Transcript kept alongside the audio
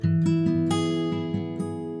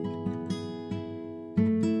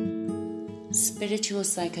spiritual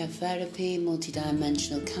psychotherapy,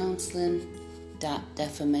 multidimensional counseling,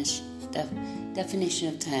 definition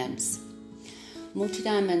of terms.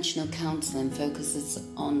 Multidimensional counseling focuses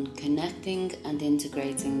on connecting and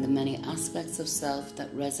integrating the many aspects of self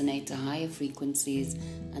that resonate to higher frequencies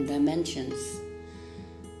and dimensions.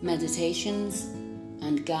 Meditations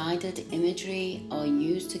and guided imagery are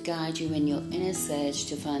used to guide you in your inner search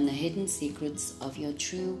to find the hidden secrets of your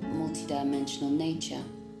true multidimensional nature.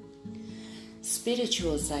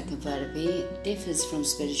 Spiritual psychotherapy differs from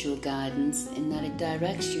spiritual guidance in that it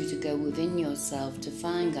directs you to go within yourself to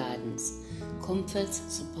find guidance, comfort,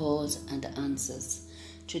 support, and answers.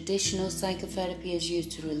 Traditional psychotherapy is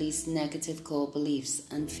used to release negative core beliefs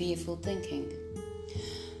and fearful thinking.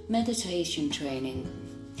 Meditation training.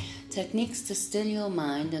 Techniques to still your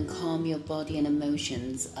mind and calm your body and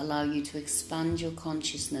emotions allow you to expand your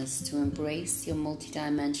consciousness to embrace your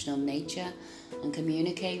multidimensional nature and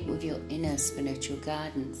communicate with your inner spiritual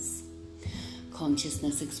guidance.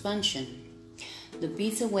 Consciousness expansion. The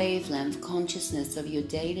beta wavelength consciousness of your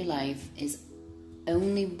daily life is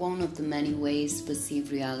only one of the many ways to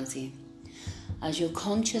perceive reality. As your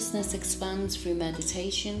consciousness expands through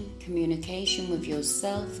meditation, communication with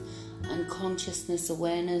yourself, and consciousness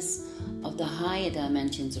awareness of the higher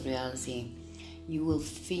dimensions of reality, you will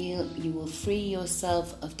free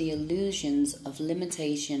yourself of the illusions of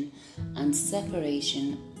limitation and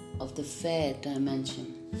separation of the third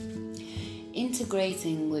dimension.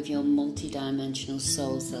 Integrating with your multidimensional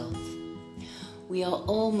soul self. We are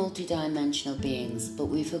all multidimensional beings, but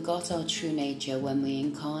we forgot our true nature when we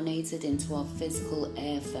incarnated into our physical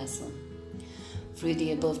air vessel. Through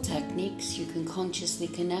the above techniques, you can consciously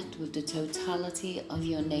connect with the totality of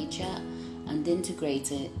your nature and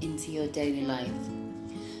integrate it into your daily life.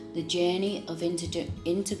 The journey of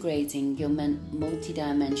integrating your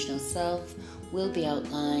multidimensional self will be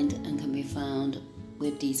outlined and can be found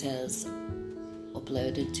with details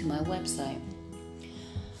uploaded to my website.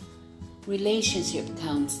 Relationship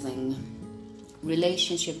counseling.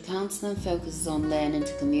 Relationship counseling focuses on learning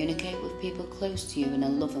to communicate with people close to you in a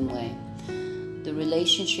loving way. The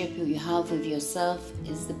relationship you have with yourself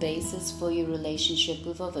is the basis for your relationship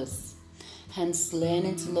with others. Hence,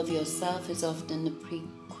 learning to love yourself is often the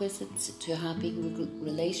prerequisite to happy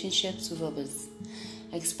relationships with others.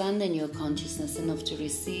 Expanding your consciousness enough to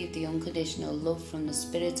receive the unconditional love from the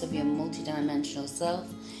spirit of your multidimensional self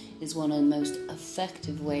is one of the most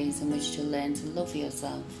effective ways in which to learn to love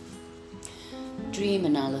yourself. Dream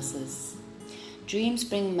analysis. Dreams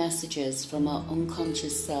bring messages from our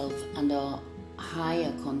unconscious self and our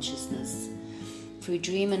higher consciousness. Through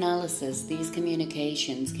dream analysis, these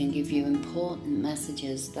communications can give you important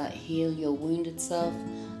messages that heal your wounded self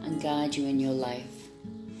and guide you in your life.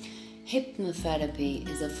 Hypnotherapy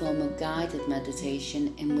is a form of guided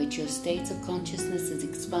meditation in which your state of consciousness is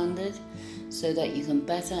expanded so that you can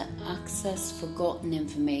better access forgotten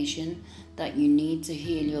information that you need to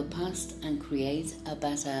heal your past and create a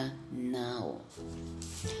better now.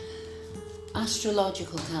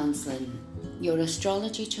 Astrological counseling. Your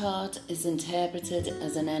astrology chart is interpreted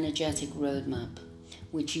as an energetic roadmap,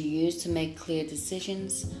 which you use to make clear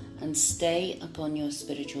decisions and stay upon your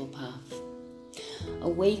spiritual path.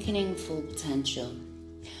 Awakening full potential.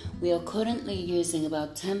 We are currently using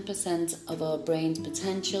about 10% of our brain's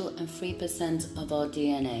potential and 3% of our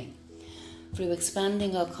DNA. Through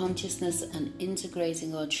expanding our consciousness and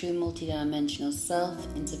integrating our true multidimensional self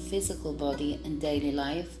into physical body and daily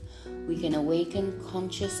life, we can awaken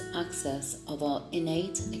conscious access of our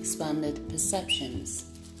innate expanded perceptions.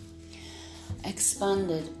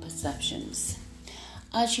 Expanded perceptions.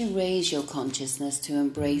 As you raise your consciousness to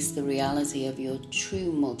embrace the reality of your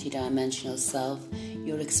true multidimensional self,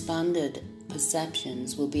 your expanded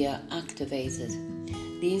perceptions will be activated.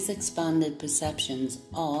 These expanded perceptions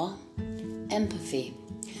are empathy,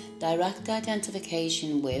 direct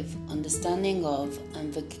identification with, understanding of,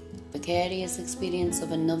 and vicarious experience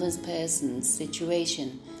of another person's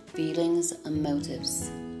situation, feelings, and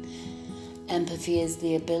motives. Empathy is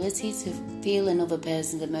the ability to feel another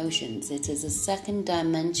person's emotions. It is a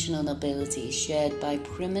second-dimensional ability shared by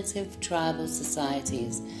primitive tribal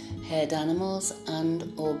societies, herd animals,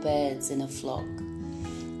 and or birds in a flock.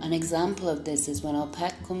 An example of this is when our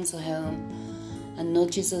pet comes home and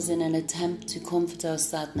nudges us in an attempt to comfort our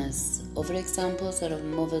sadness. Other examples are of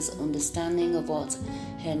mother's understanding of what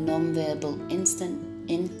her non-verbal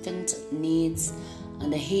infant needs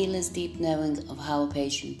and a healer's deep knowing of how a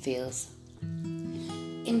patient feels.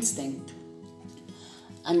 Instinct.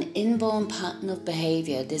 An inborn pattern of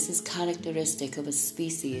behavior. This is characteristic of a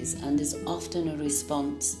species and is often a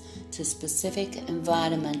response to specific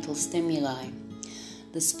environmental stimuli.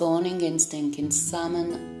 the spawning instinct in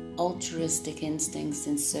salmon, altruistic instincts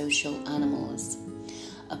in social animals.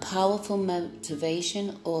 A powerful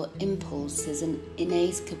motivation or impulse is an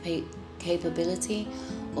innate capability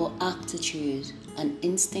or aptitude, an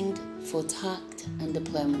instinct for tact and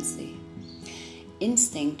diplomacy.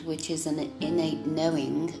 Instinct, which is an innate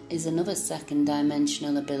knowing, is another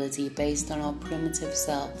second-dimensional ability based on our primitive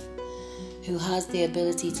self, who has the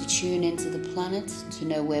ability to tune into the planet, to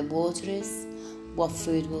know where water is, what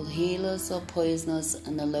food will heal us or poison us,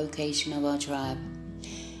 and the location of our tribe.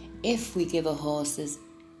 If we give a horse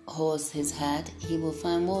his head, he will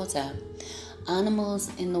find water.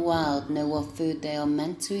 Animals in the wild know what food they are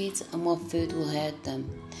meant to eat and what food will hurt them.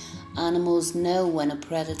 Animals know when a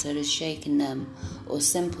predator is shaking them or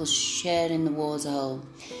simply sharing the waterhole.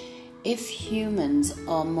 If humans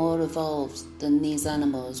are more evolved than these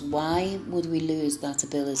animals, why would we lose that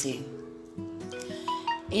ability?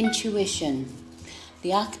 Intuition,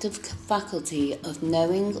 the active faculty of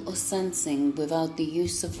knowing or sensing without the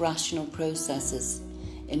use of rational processes.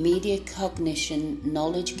 Immediate cognition,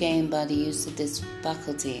 knowledge gained by the use of this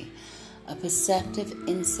faculty. A perceptive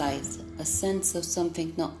insight, a sense of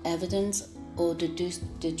something not evident or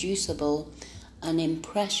deducible, an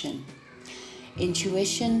impression.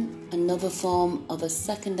 Intuition, another form of a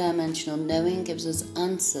second-dimensional knowing, gives us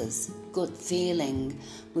answers, gut feeling,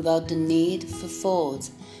 without the need for thought.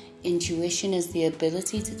 Intuition is the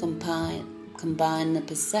ability to combine the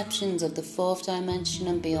perceptions of the fourth dimension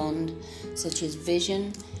and beyond, such as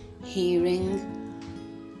vision, hearing,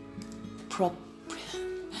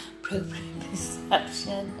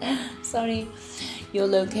 proprioception, your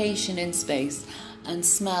location in space, and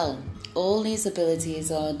smell. All these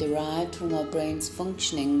abilities are derived from our brains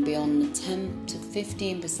functioning beyond the 10 to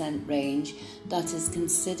 15% range that is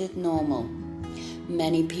considered normal.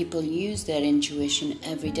 Many people use their intuition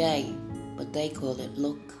every day, but they call it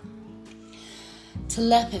luck.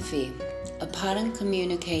 Telepathy, apparent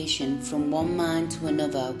communication from one mind to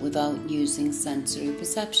another without using sensory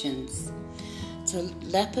perceptions.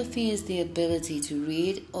 Telepathy is the ability to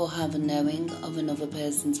read or have a knowing of another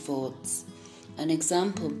person's thoughts. An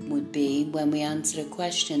example would be when we answer a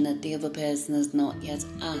question that the other person has not yet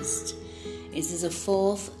asked. It is a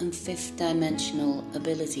fourth and fifth dimensional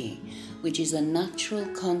ability, which is a natural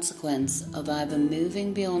consequence of either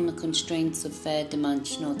moving beyond the constraints of third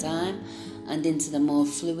dimensional time and into the more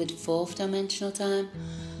fluid fourth dimensional time,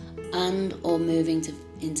 and or moving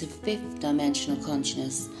into fifth dimensional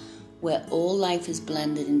consciousness, where all life is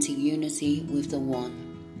blended into unity with the one.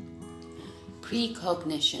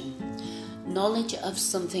 Precognition, knowledge of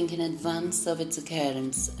something in advance of its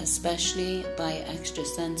occurrence, especially by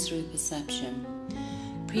extrasensory perception.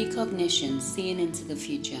 Precognition, seeing into the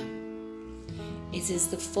future. It is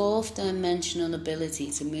the fourth dimensional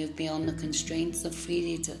ability to move beyond the constraints of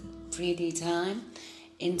 3D time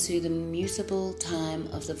into the mutable time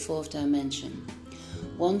of the fourth dimension.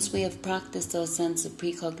 Once we have practiced our sense of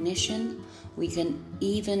precognition, we can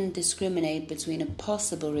even discriminate between a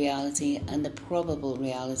possible reality and a probable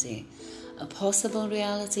reality. A possible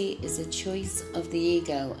reality is a choice of the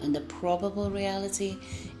ego, and a probable reality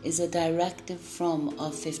is a directive from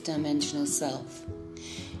our fifth dimensional self.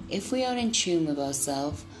 If we are in tune with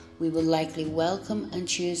ourselves, we will likely welcome and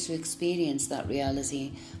choose to experience that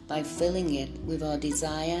reality by filling it with our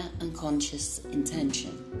desire and conscious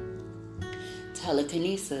intention.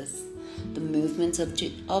 Telekinesis, the movement of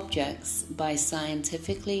objects by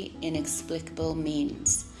scientifically inexplicable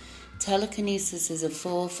means. Telekinesis is a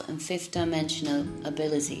fourth and fifth dimensional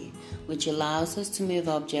ability which allows us to move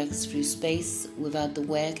objects through space without the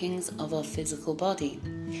workings of our physical body.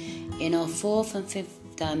 In our fourth and fifth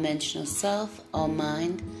dimensional self, our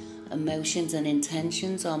mind, emotions and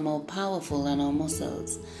intentions are more powerful than our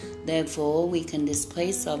muscles. Therefore, we can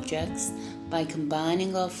displace objects by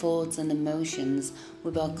combining our thoughts and emotions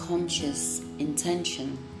with our conscious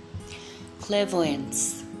intention.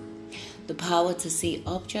 Clairvoyance, the power to see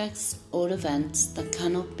objects or events that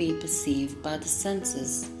cannot be perceived by the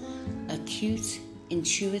senses. Acute,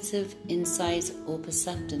 intuitive insight or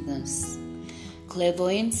perceptiveness.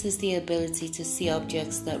 Clairvoyance is the ability to see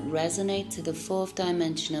objects that resonate to the fourth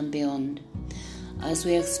dimension and beyond. As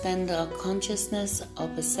we expand our consciousness, our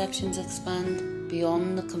perceptions expand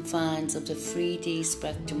beyond the confines of the 3D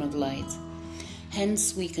spectrum of light.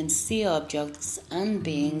 Hence, we can see objects and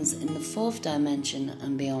beings in the fourth dimension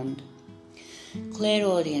and beyond.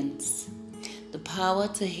 Clairaudience, the power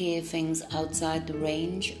to hear things outside the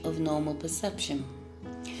range of normal perception.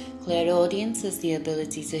 Clairaudience is the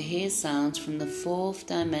ability to hear sounds from the fourth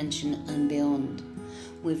dimension and beyond.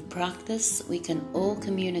 With practice, we can all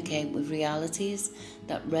communicate with realities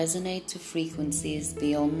that resonate to frequencies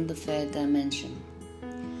beyond the third dimension.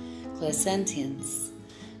 Clairsentience.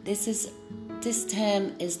 This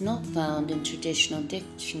term is not found in traditional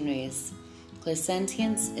dictionaries.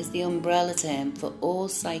 Clairsentience is the umbrella term for all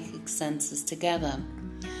psychic senses together.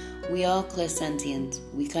 We are clairsentient.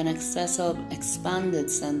 We can access our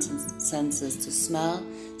expanded senses to smell,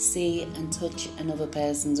 see and touch another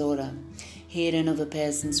person's aura, hear another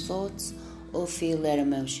person's thoughts, or feel their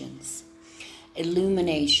emotions.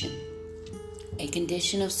 Illumination. A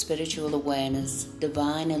condition of spiritual awareness,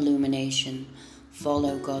 divine illumination.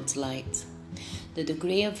 Follow God's light. The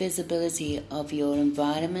degree of visibility of your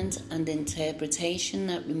environment and interpretation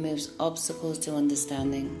that removes obstacles to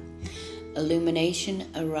understanding. Illumination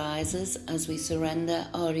arises as we surrender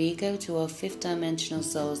our ego to our fifth dimensional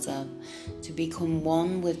soul self to become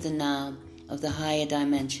one with the now of the higher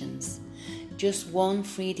dimensions. Just one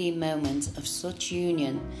 3D moment of such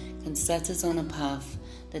union can set us on a path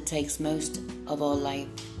that takes most of our life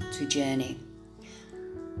to journey,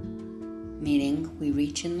 meaning we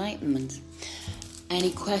reach enlightenment.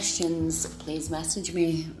 Any questions, please message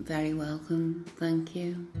me. Very welcome. Thank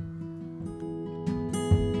you.